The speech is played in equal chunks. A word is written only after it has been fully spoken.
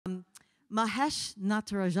Mahesh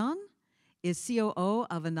Natarajan is COO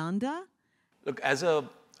of Ananda. Look, as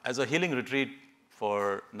a healing retreat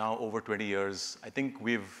for now over 20 years, I think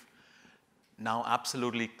we've now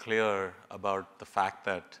absolutely clear about the fact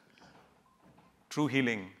that true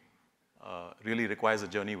healing really requires a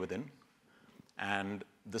journey within. And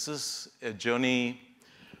this is a journey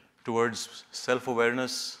towards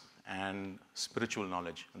self-awareness and spiritual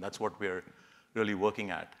knowledge. And that's what we're really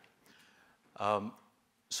working at.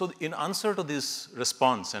 So in answer to this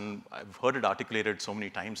response, and I've heard it articulated so many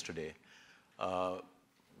times today,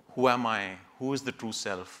 who am I? Who is the true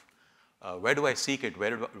self? Where do I seek it?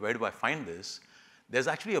 Where do I find this? There's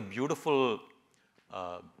actually a beautiful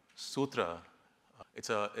sutra. It's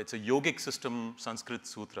a yogic system Sanskrit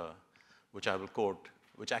sutra, which I will quote,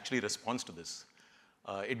 which actually responds to this.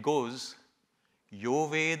 It goes, Yo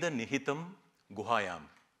Veda Nihitam Guhayam.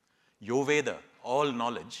 Yo Veda, all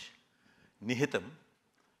knowledge, Nihitam,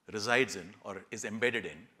 resides in or is embedded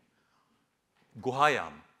in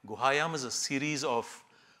Guhayam. Guhayam is a series of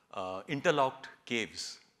interlocked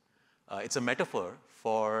caves. It's a metaphor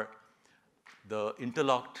for the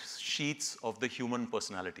interlocked sheets of the human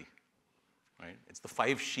personality. Right? It's the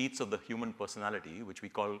 5 sheets of the human personality, which we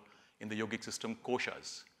call in the yogic system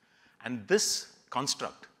koshas. And this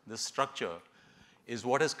construct, this structure, is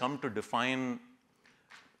what has come to define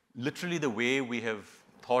literally the way we have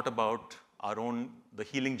thought about the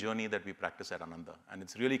healing journey that we practice at Ananda. And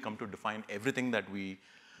it's really come to define everything that we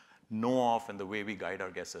know of and the way we guide our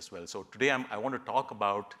guests as well. So today I want to talk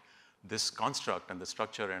about this construct and the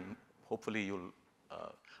structure, and hopefully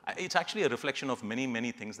it's actually a reflection of many,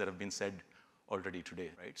 many things that have been said already today,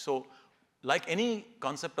 right? So like any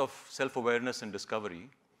concept of self-awareness and discovery,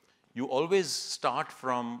 you always start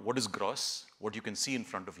from what is gross, what you can see in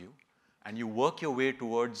front of you, and you work your way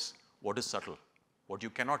towards what is subtle, what you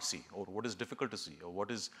cannot see, or what is difficult to see, or what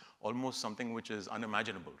is almost something which is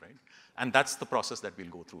unimaginable, right? And that's the process that we'll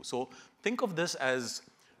go through. So think of this as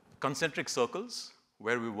concentric circles,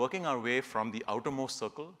 where we're working our way from the outermost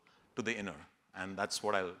circle to the inner, and that's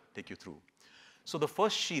what I'll take you through. So the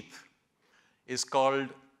first sheath is called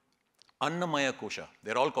Annamaya Kosha.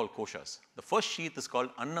 They're all called koshas. The first sheath is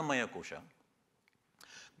called Annamaya Kosha.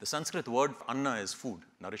 The Sanskrit word for anna is food,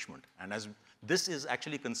 nourishment, and as this is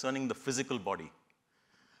actually concerning the physical body.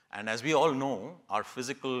 And as we all know, our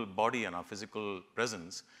physical body and our physical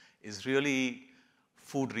presence is really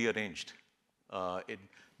food rearranged.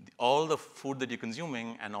 All the food that you're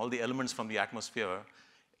consuming and all the elements from the atmosphere,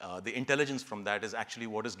 the intelligence from that is actually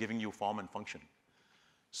what is giving you form and function.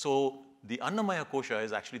 So the Annamaya Kosha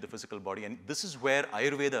is actually the physical body, and this is where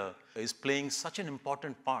Ayurveda is playing such an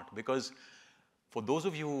important part, because for those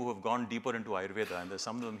of you who have gone deeper into Ayurveda, and there's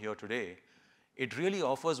some of them here today, it really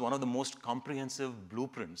offers one of the most comprehensive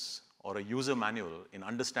blueprints or a user manual in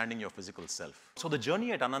understanding your physical self. So the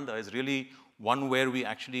journey at Ananda is really one where we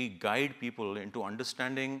actually guide people into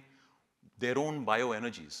understanding their own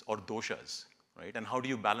bioenergies or doshas, right? And how do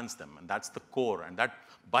you balance them? And that's the core, and that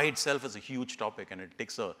by itself is a huge topic, and it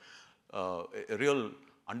takes a real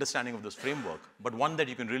understanding of this framework, but one that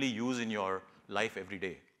you can really use in your life every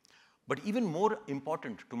day. But even more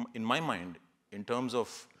important in my mind, in terms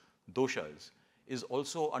of doshas, is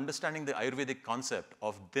also understanding the Ayurvedic concept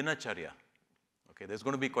of dinacharya. Okay, there's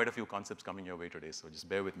going to be quite a few concepts coming your way today, so just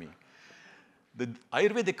bear with me. The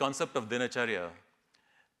Ayurvedic concept of dinacharya,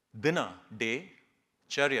 dina, day,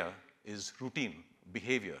 charya is routine,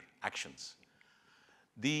 behavior, actions.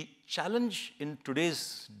 The challenge in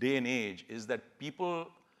today's day and age is that people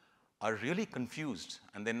are really confused,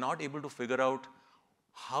 and they're not able to figure out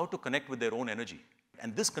how to connect with their own energy.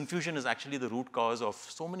 And this confusion is actually the root cause of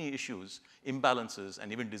so many issues, imbalances,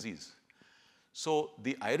 and even disease. So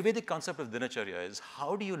the Ayurvedic concept of dinacharya is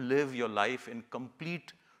how do you live your life in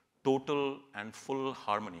complete, total, and full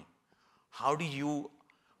harmony? How do you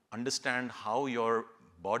understand how your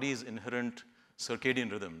body's inherent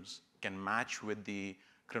circadian rhythms can match with the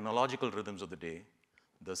chronological rhythms of the day,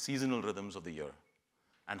 the seasonal rhythms of the year?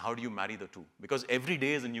 And how do you marry the two? Because every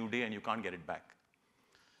day is a new day and you can't get it back.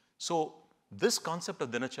 So this concept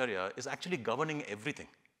of dinacharya is actually governing everything.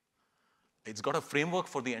 It's got a framework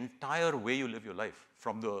for the entire way you live your life,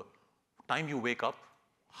 from the time you wake up,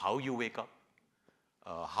 how you wake up,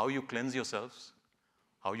 how you cleanse yourselves,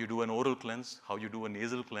 how you do an oral cleanse, how you do a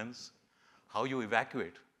nasal cleanse, how you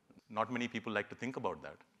evacuate. Not many people like to think about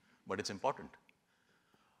that, but it's important.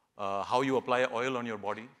 How you apply oil on your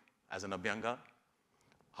body as an abhyanga,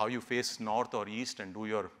 how you face north or east and do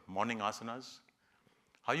your morning asanas,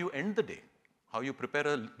 how you end the day, how you prepare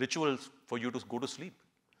a ritual for you to go to sleep.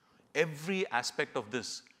 Every aspect of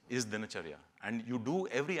this is dinacharya, and you do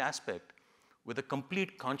every aspect with a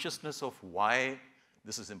complete consciousness of why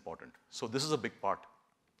this is important. So this is a big part,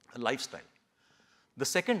 a lifestyle. The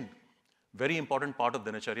second very important part of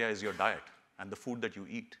Dinacharya is your diet and the food that you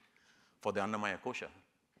eat for the Annamaya Kosha.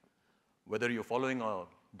 Whether you're following a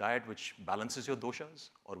diet which balances your doshas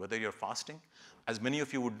or whether you're fasting. As many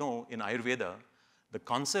of you would know, in Ayurveda, the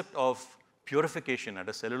concept of purification at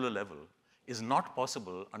a cellular level is not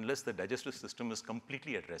possible unless the digestive system is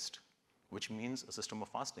completely at rest, which means a system of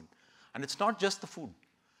fasting. And it's not just the food.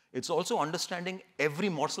 It's also understanding every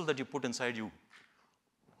morsel that you put inside you.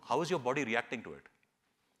 How is your body reacting to it?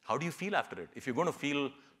 How do you feel after it? If you're going to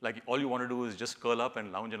feel like all you want to do is just curl up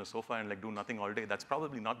and lounge on a sofa and like do nothing all day, that's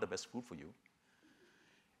probably not the best food for you.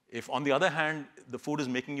 If, on the other hand, the food is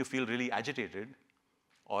making you feel really agitated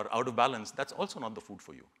or out of balance, that's also not the food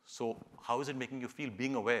for you. So how is it making you feel?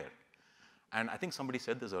 Being aware. And I think somebody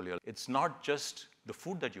said this earlier. It's not just the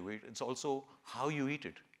food that you eat, it's also how you eat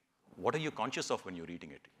it. What are you conscious of when you're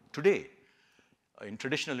eating it? Today, in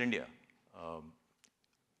traditional India, a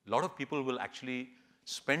lot of people will actually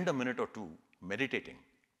spend a minute or two meditating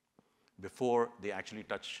before they actually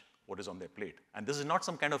touch what is on their plate. And this is not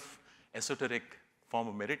some kind of esoteric form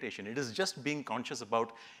of meditation. It is just being conscious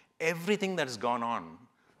about everything that has gone on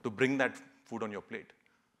to bring that food on your plate.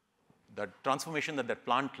 That transformation that that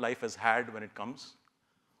plant life has had when it comes,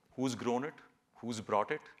 who's grown it, who's brought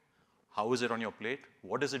it, how is it on your plate,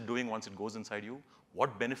 what is it doing once it goes inside you,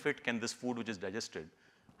 what benefit can this food which is digested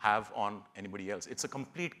have on anybody else. It's a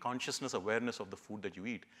complete consciousness awareness of the food that you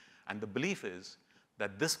eat. And the belief is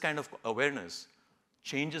that this kind of awareness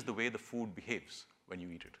changes the way the food behaves when you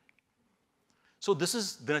eat it. So this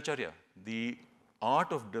is Dinacharya, the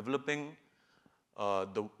art of developing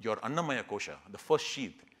your Annamaya Kosha, the first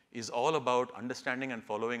sheath, is all about understanding and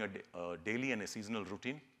following a daily and a seasonal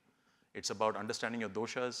routine. It's about understanding your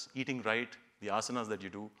doshas, eating right, the asanas that you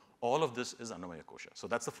do. All of this is Annamaya Kosha. So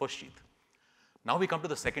that's the first sheath. Now we come to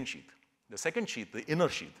the second sheath. The second sheath, the inner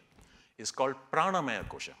sheath, is called Pranamaya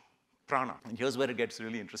Kosha. Prana. And here's where it gets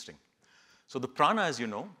really interesting. So the prana, as you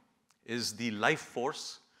know, is the life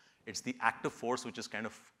force. It's the active force which is kind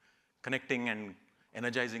of connecting and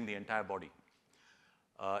energizing the entire body.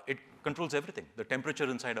 It controls everything, the temperature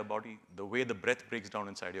inside our body, the way the breath breaks down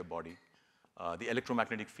inside your body, the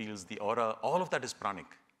electromagnetic fields, the aura, all of that is pranic.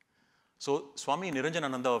 So Swami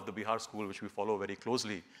Niranjanananda of the Bihar school, which we follow very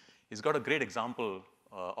closely, he's got a great example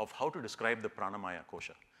of how to describe the Pranamaya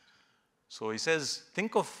Kosha. So he says,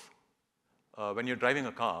 think of when you're driving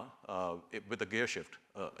a car with a gear shift,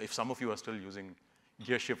 if some of you are still using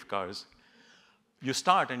gear shift cars, you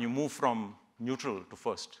start and you move from neutral to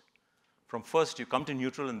first. From first, you come to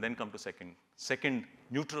neutral and then come to second. Second,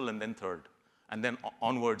 neutral and then third. And then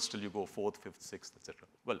onwards till you go fourth, fifth, sixth, etc.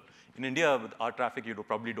 Well, in India, with our traffic, you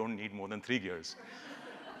probably don't need more than 3 gears.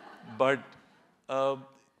 But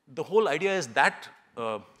the whole idea is that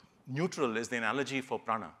neutral is the analogy for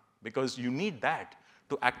prana, because you need that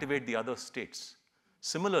to activate the other states.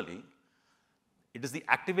 Similarly, it is the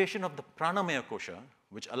activation of the pranamaya kosha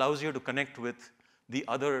which allows you to connect with the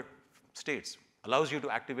other states, allows you to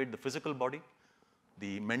activate the physical body,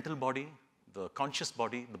 the mental body, the conscious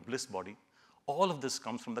body, the bliss body. All of this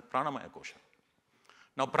comes from the pranamaya kosha.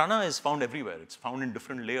 Now, prana is found everywhere. It's found in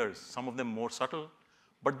different layers, some of them more subtle,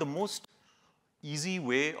 but the most easy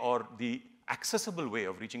way or the accessible way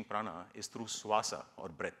of reaching prana is through swasa or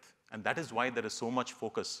breath. And that is why there is so much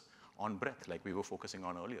focus on breath, like we were focusing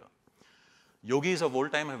on earlier. Yogis of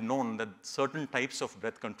old time have known that certain types of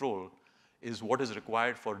breath control is what is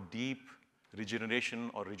required for deep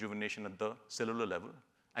regeneration or rejuvenation at the cellular level.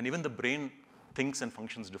 And even the brain thinks and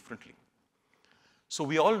functions differently. So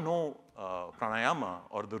we all know pranayama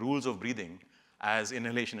or the rules of breathing as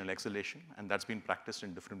inhalation and exhalation, and that's been practiced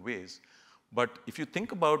in different ways. But if you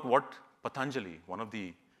think about what Patanjali, one of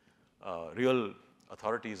the real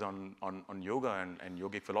authorities on yoga and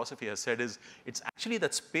yogic philosophy, has said is, it's actually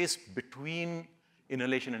that space between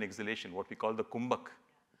inhalation and exhalation, what we call the kumbhak.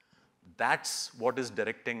 That's what is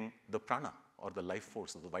directing the prana or the life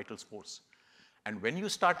force or the vital force. And when you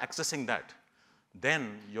start accessing that,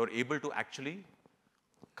 then you're able to actually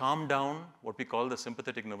calm down what we call the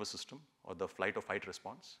sympathetic nervous system or the flight or fight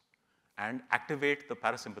response and activate the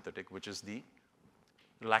parasympathetic, which is the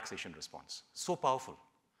relaxation response. So powerful.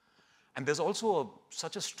 And there's also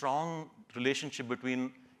such a strong relationship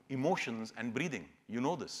between emotions and breathing. You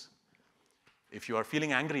know this. If you are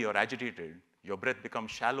feeling angry or agitated, your breath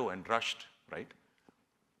becomes shallow and rushed, right?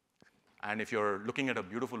 And if you're looking at a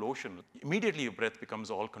beautiful ocean, immediately your breath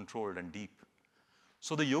becomes all controlled and deep.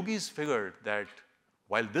 So the yogis figured that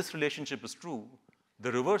while this relationship is true,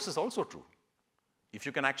 the reverse is also true. If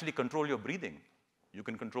you can actually control your breathing, you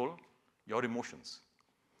can control your emotions.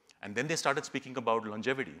 And then they started speaking about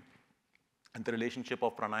longevity and the relationship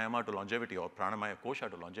of pranayama to longevity or pranamaya kosha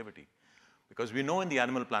to longevity. Because we know in the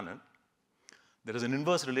animal planet, there is an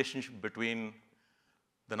inverse relationship between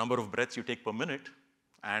the number of breaths you take per minute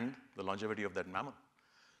and the longevity of that mammal.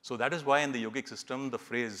 So that is why in the yogic system, the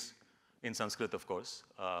phrase in Sanskrit, of course,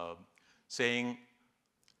 saying,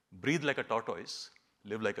 breathe like a tortoise,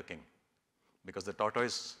 live like a king. Because the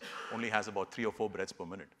tortoise only has about 3 or 4 breaths per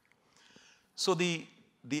minute. So the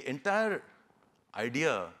entire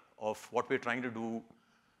idea of what we're trying to do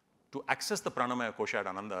to access the pranamaya kosha at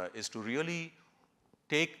Ananda is to really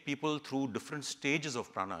take people through different stages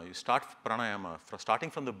of prana. You start pranayama,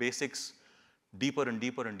 starting from the basics, deeper and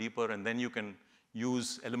deeper and deeper, and then you can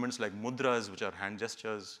use elements like mudras, which are hand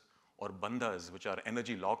gestures, or bandhas, which are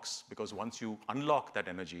energy locks, because once you unlock that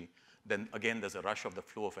energy, then again there's a rush of the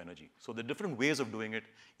flow of energy. So the different ways of doing it,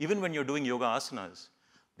 even when you're doing yoga asanas,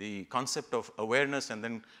 the concept of awareness and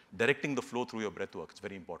then directing the flow through your breath work is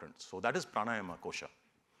very important. So that is pranayama kosha.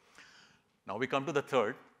 Now we come to the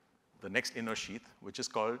third, the next inner sheath, which is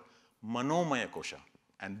called manomaya kosha.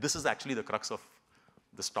 And this is actually the crux of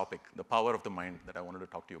this topic, the power of the mind that I wanted to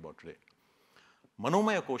talk to you about today.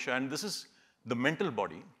 Manomaya kosha, and this is the mental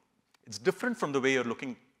body. It's different from the way you're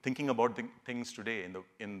thinking about things today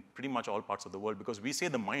in pretty much all parts of the world, because we say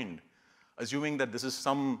the mind, assuming that this is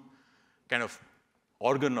some kind of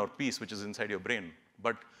organ or piece which is inside your brain.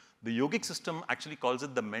 But the yogic system actually calls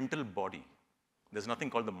it the mental body. There's nothing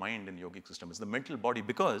called the mind in the yogic system. It's the mental body,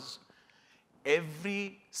 because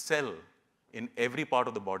every cell in every part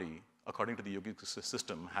of the body, according to the yogic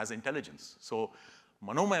system, has intelligence. So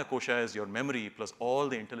manomaya kosha is your memory plus all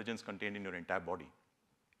the intelligence contained in your entire body.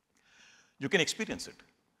 You can experience it.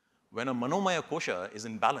 When a manomaya kosha is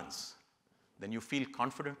in balance, then you feel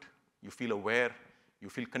confident, you feel aware, you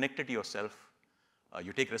feel connected to yourself,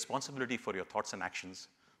 you take responsibility for your thoughts and actions.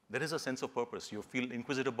 There is a sense of purpose. You feel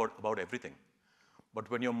inquisitive about everything. But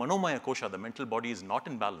when your manomaya kosha, the mental body, is not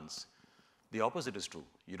in balance, the opposite is true.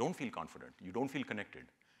 You don't feel confident. You don't feel connected.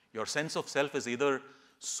 Your sense of self is either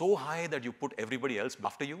so high that you put everybody else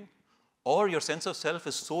after you, or your sense of self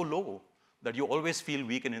is so low that you always feel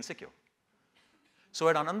weak and insecure. So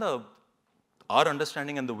at Ananda, our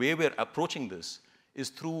understanding and the way we're approaching this is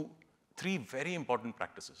through 3 very important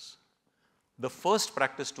practices. The first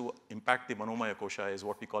practice to impact the manomaya kosha is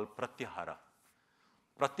what we call pratyahara.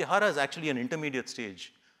 Pratyahara is actually an intermediate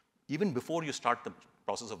stage even before you start the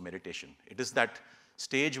process of meditation. It is that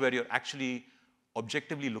stage where you're actually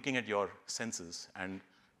objectively looking at your senses and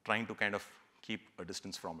trying to kind of keep a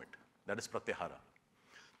distance from it. That is pratyahara.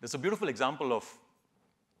 There's a beautiful example of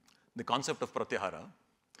the concept of pratyahara.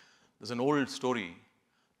 There's an old story.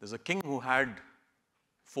 There's a king who had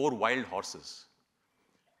 4 wild horses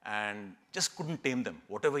and just couldn't tame them,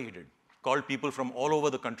 whatever he did. Called people from all over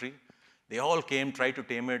the country. They all came, tried to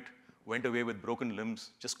tame it, went away with broken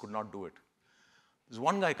limbs, just could not do it. This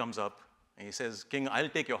one guy comes up and he says, King, I'll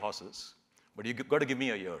take your horses, but you've got to give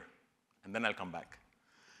me a year, and then I'll come back.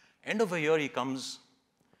 End of a year, he comes,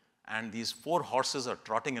 and these 4 horses are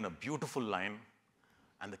trotting in a beautiful line,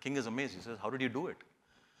 and the king is amazed. He says, how did you do it?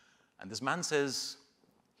 And this man says,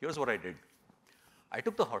 here's what I did. I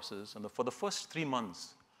took the horses, and for the first 3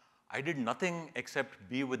 months, I did nothing except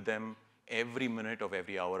be with them every minute of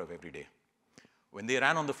every hour of every day. When they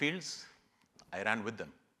ran on the fields, I ran with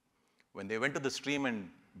them. When they went to the stream and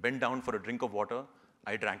bent down for a drink of water,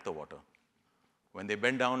 I drank the water. When they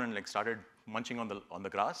bent down and started munching on the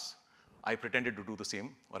grass, I pretended to do the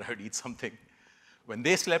same, or I would eat something. When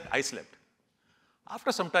they slept, I slept.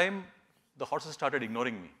 After some time, the horses started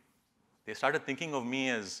ignoring me. They started thinking of me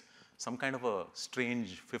as some kind of a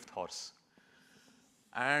strange 5th horse.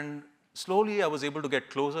 And slowly, I was able to get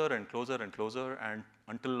closer and closer and closer, and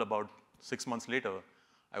until about 6 months later,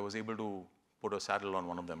 I was able to put a saddle on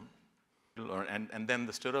one of them, and then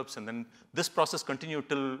the stirrups, and then this process continued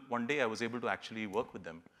till one day I was able to actually work with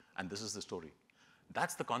them, and this is the story.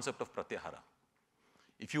 That's the concept of pratyahara.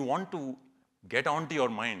 If you want to get onto your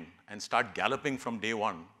mind and start galloping from day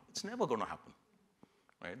one, it's never going to happen.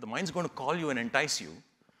 Right? The mind's going to call you and entice you,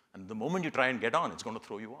 and the moment you try and get on, it's going to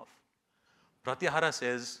throw you off. Pratyahara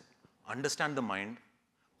says, understand the mind,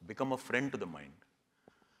 become a friend to the mind.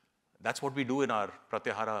 That's what we do in our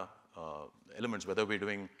pratyahara elements, whether we're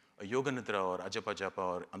doing a yoga nidra or ajapa japa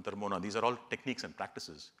or antarmona. These are all techniques and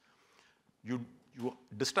practices.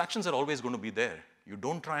 Distractions are always going to be there. You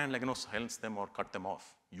don't try and silence them or cut them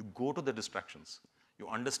off. You go to the distractions. You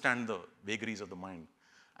understand the vagaries of the mind.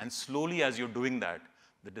 And slowly as you're doing that,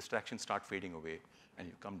 the distractions start fading away and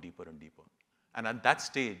you come deeper and deeper. And at that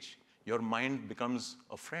stage, your mind becomes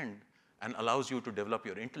a friend and allows you to develop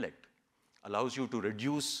your intellect. allows you to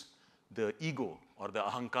reduce the ego or the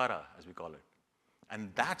ahankara, as we call it.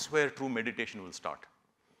 And that's where true meditation will start.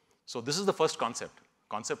 So this is the first concept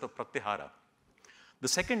of pratyahara. The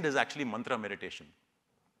second is actually mantra meditation.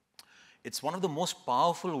 It's one of the most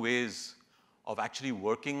powerful ways of actually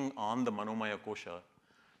working on the manomaya kosha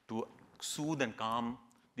to soothe and calm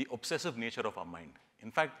the obsessive nature of our mind.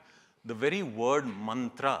 In fact, the very word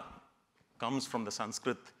mantra comes from the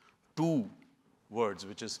Sanskrit two words,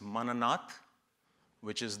 which is mananat,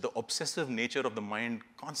 which is the obsessive nature of the mind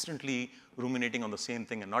constantly ruminating on the same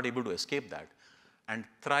thing and not able to escape that, and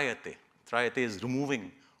trayate. Trayate is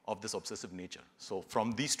removing of this obsessive nature. So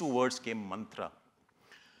from these two words came mantra.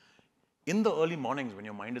 In the early mornings when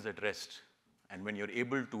your mind is at rest and when you're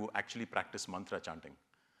able to actually practice mantra chanting,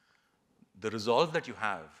 the resolve that you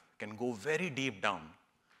have can go very deep down,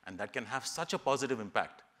 and that can have such a positive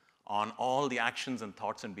impact on all the actions and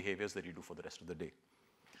thoughts and behaviors that you do for the rest of the day.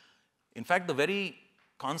 In fact, the very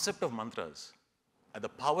concept of mantras, the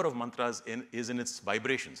power of mantras is in its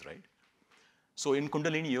vibrations, right? So in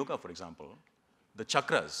Kundalini Yoga, for example, the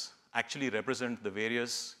chakras actually represent the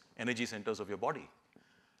various energy centers of your body.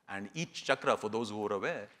 And each chakra, for those who are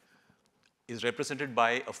aware, is represented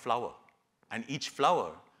by a flower. And each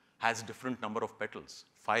flower has different number of petals,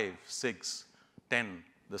 5, 6, 10.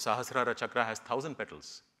 The Sahasrara chakra has 1,000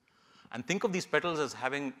 petals. And think of these petals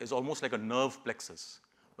as almost like a nerve plexus,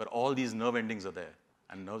 where all these nerve endings are there,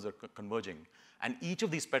 and nerves are converging. And each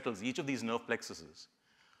of these petals, each of these nerve plexuses,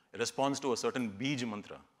 responds to a certain bij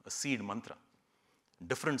mantra, a seed mantra.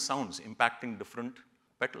 Different sounds impacting different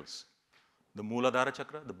petals. The Mooladhara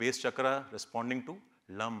chakra, the base chakra, responding to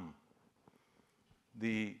lam.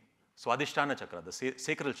 The Swadhisthana chakra, the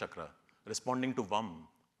sacral chakra, responding to vam.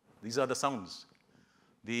 These are the sounds.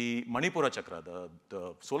 The Manipura chakra,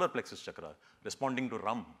 the solar plexus chakra, responding to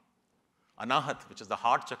ram. Anahat, which is the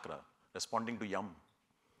heart chakra, responding to yam.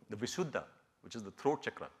 The Visuddha, which is the throat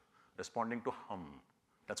chakra, responding to hum.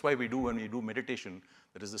 That's why when we do meditation,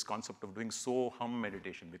 there is this concept of doing so hum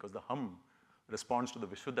meditation, because the hum responds to the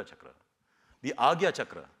Visuddha chakra. The Agya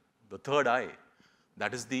chakra, the third eye,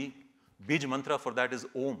 that is the bij mantra for that is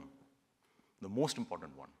Om, the most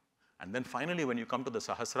important one. And then finally, when you come to the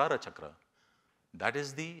Sahasrara chakra, that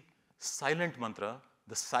is the silent mantra,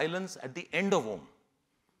 the silence at the end of Om.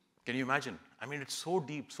 Can you imagine? I mean, it's so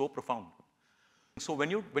deep, so profound. So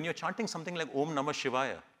when you're chanting something like Om Namah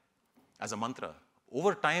Shivaya as a mantra,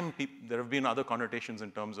 over time, there have been other connotations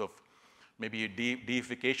in terms of maybe a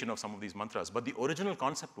deification of some of these mantras. But the original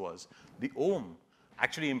concept was the Om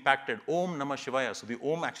actually impacted Om Namah Shivaya. So the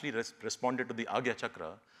Om actually responded to the Agya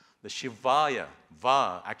chakra. The Shivaya,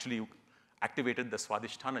 Va, actually activated the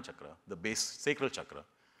Swadhisthana chakra, the base sacral chakra.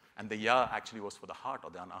 And the Ya actually was for the heart, or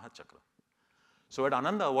the Anahat chakra. So at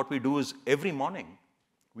Ananda, what we do is every morning,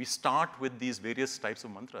 we start with these various types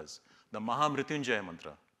of mantras. The Mahamrityunjaya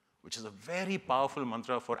mantra, which is a very powerful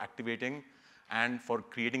mantra for activating and for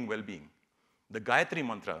creating well-being. The Gayatri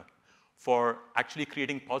mantra for actually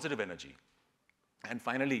creating positive energy. And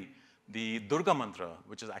finally, the Durga mantra,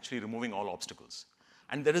 which is actually removing all obstacles.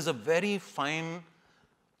 And there is a very fine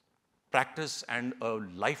practice and a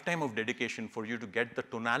lifetime of dedication for you to get the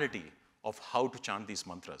tonality of how to chant these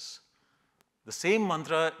mantras. The same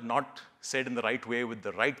mantra, not said in the right way with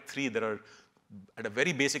the right three, at a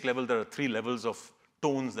very basic level, there are 3 levels of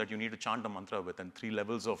tones that you need to chant a mantra with, and 3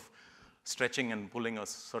 levels of stretching and pulling a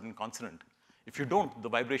certain consonant. If you don't, the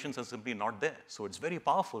vibrations are simply not there. So it's very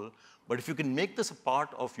powerful, but if you can make this a part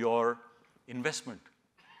of your investment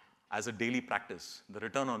as a daily practice, the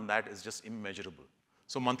return on that is just immeasurable.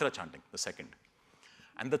 So mantra chanting, the second.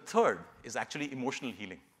 And the third is actually emotional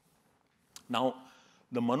healing. Now,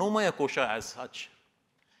 the Manomaya Kosha as such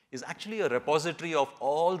is actually a repository of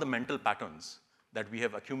all the mental patterns that we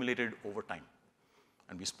have accumulated over time.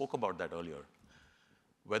 And we spoke about that earlier.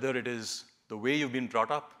 Whether it is the way you've been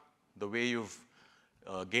brought up, the way you've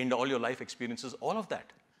gained all your life experiences, all of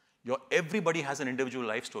that. Everybody has an individual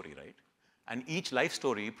life story, right? And each life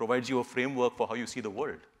story provides you a framework for how you see the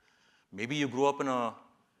world. Maybe you grew up in an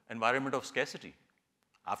environment of scarcity.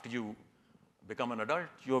 After you become an adult,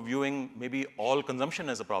 you're viewing maybe all consumption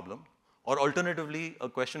as a problem, or alternatively, a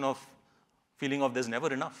question of feeling of there's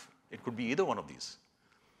never enough. It could be either one of these.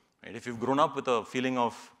 Right? If you've grown up with a feeling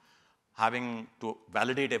of having to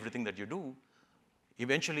validate everything that you do,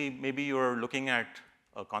 eventually maybe you're looking at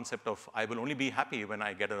a concept of, I will only be happy when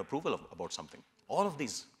I get an approval about something. All of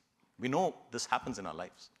these, we know this happens in our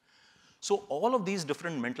lives. So all of these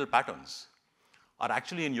different mental patterns are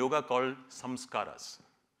actually in yoga called samskaras.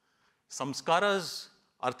 Samskaras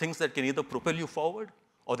are things that can either propel you forward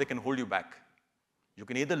or they can hold you back. You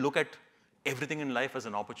can either look at everything in life as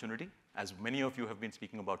an opportunity, as many of you have been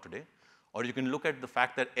speaking about today, or you can look at the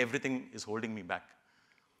fact that everything is holding me back,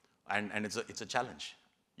 and it's a challenge.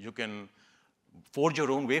 You can forge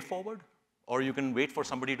your own way forward, or you can wait for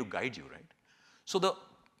somebody to guide you, right? So the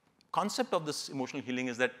concept of this emotional healing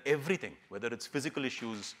is that everything, whether it's physical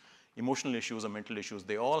issues, emotional issues, or mental issues,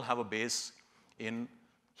 they all have a base in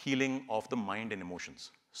healing of the mind and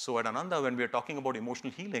emotions. So at Ananda, when we are talking about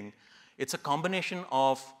emotional healing, it's a combination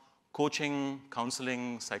of coaching,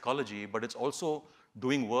 counseling, psychology, but it's also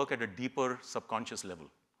doing work at a deeper subconscious level.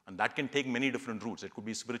 And that can take many different routes. It could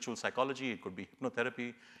be spiritual psychology, it could be hypnotherapy,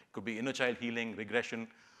 it could be inner child healing, regression,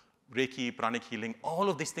 Reiki, pranic healing. All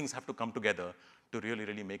of these things have to come together to really,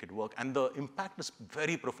 really make it work. And the impact is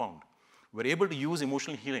very profound. We're able to use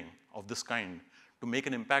emotional healing of this kind to make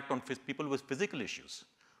an impact on people with physical issues,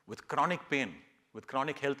 with chronic pain, with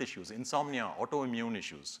chronic health issues, insomnia, autoimmune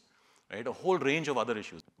issues, right? A whole range of other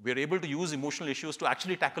issues. We're able to use emotional issues to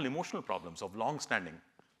actually tackle emotional problems of long-standing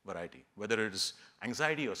variety, whether it is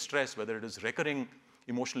anxiety or stress, whether it is recurring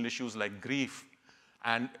emotional issues like grief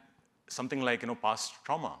and something like past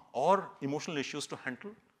trauma, or emotional issues to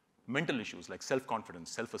handle mental issues like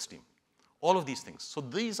self-confidence, self-esteem, all of these things. So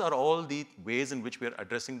these are all the ways in which we are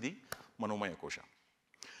addressing the Manomaya Kosha.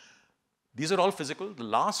 These are all physical. The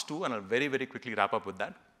last two, and I'll very, very quickly wrap up with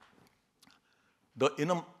that. The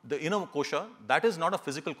inner kosha, that is not a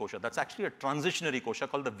physical kosha. That's actually a transitionary kosha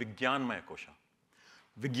called the Vijnanmaya Kosha.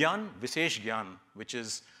 Vigyan, Visesh Gyan, which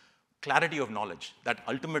is clarity of knowledge, that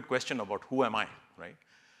ultimate question about who am I, right?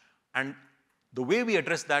 And the way we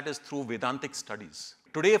address that is through Vedantic studies.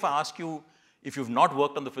 Today, if I ask you, if you've not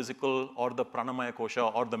worked on the physical or the Pranamaya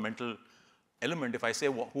Kosha or the mental element, if I say,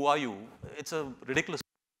 who are you? It's a ridiculous.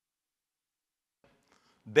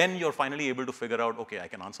 Then you're finally able to figure out, okay, I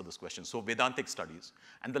can answer this question. So Vedantic studies.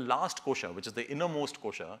 And the last kosha, which is the innermost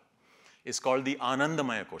kosha, is called the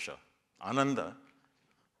Anandamaya Kosha. Ananda,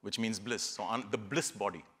 which means bliss. So the bliss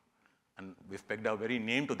body. And we've pegged our very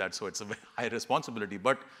name to that, so it's a very high responsibility.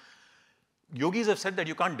 But yogis have said that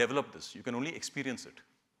you can't develop this. You can only experience it.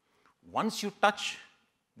 Once you touch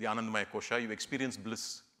the Anandamaya Kosha, you experience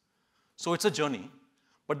bliss. So it's a journey.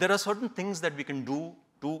 But there are certain things that we can do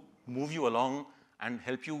to move you along and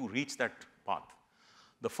help you reach that path.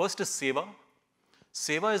 The first is seva.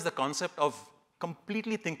 Seva is the concept of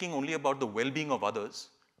completely thinking only about the well-being of others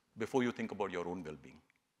before you think about your own well-being.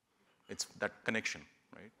 It's that connection,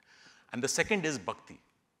 right? And the second is bhakti.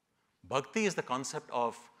 Bhakti is the concept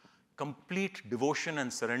of complete devotion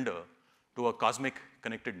and surrender to a cosmic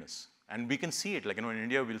connectedness. And we can see it, like in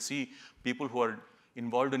India, we'll see people who are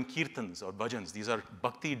involved in kirtans or bhajans. These are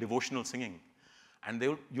bhakti devotional singing. And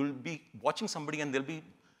you'll be watching somebody and they'll be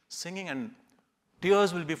singing and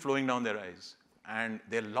tears will be flowing down their eyes. And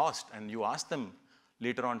they're lost. And you ask them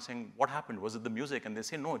later on saying, what happened? Was it the music? And they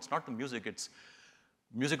say, no, it's not the music.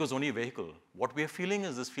 Music was only a vehicle. What we are feeling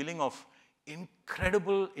is this feeling of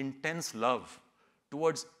incredible, intense love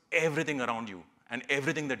towards everything around you and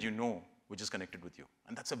everything that you know which is connected with you.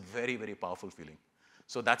 And that's a very, very powerful feeling.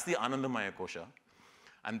 So that's the Anandamaya Kosha.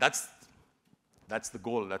 And that's the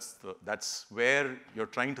goal. That's where you're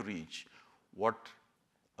trying to reach. What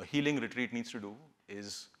a healing retreat needs to do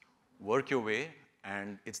is work your way,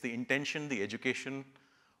 and it's the intention, the education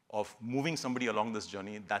of moving somebody along this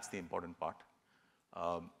journey. That's the important part.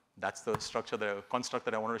 That's the construct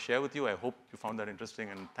that I wanted to share with you. I hope you found that interesting,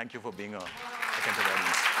 and thank you for being a attentive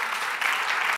audience.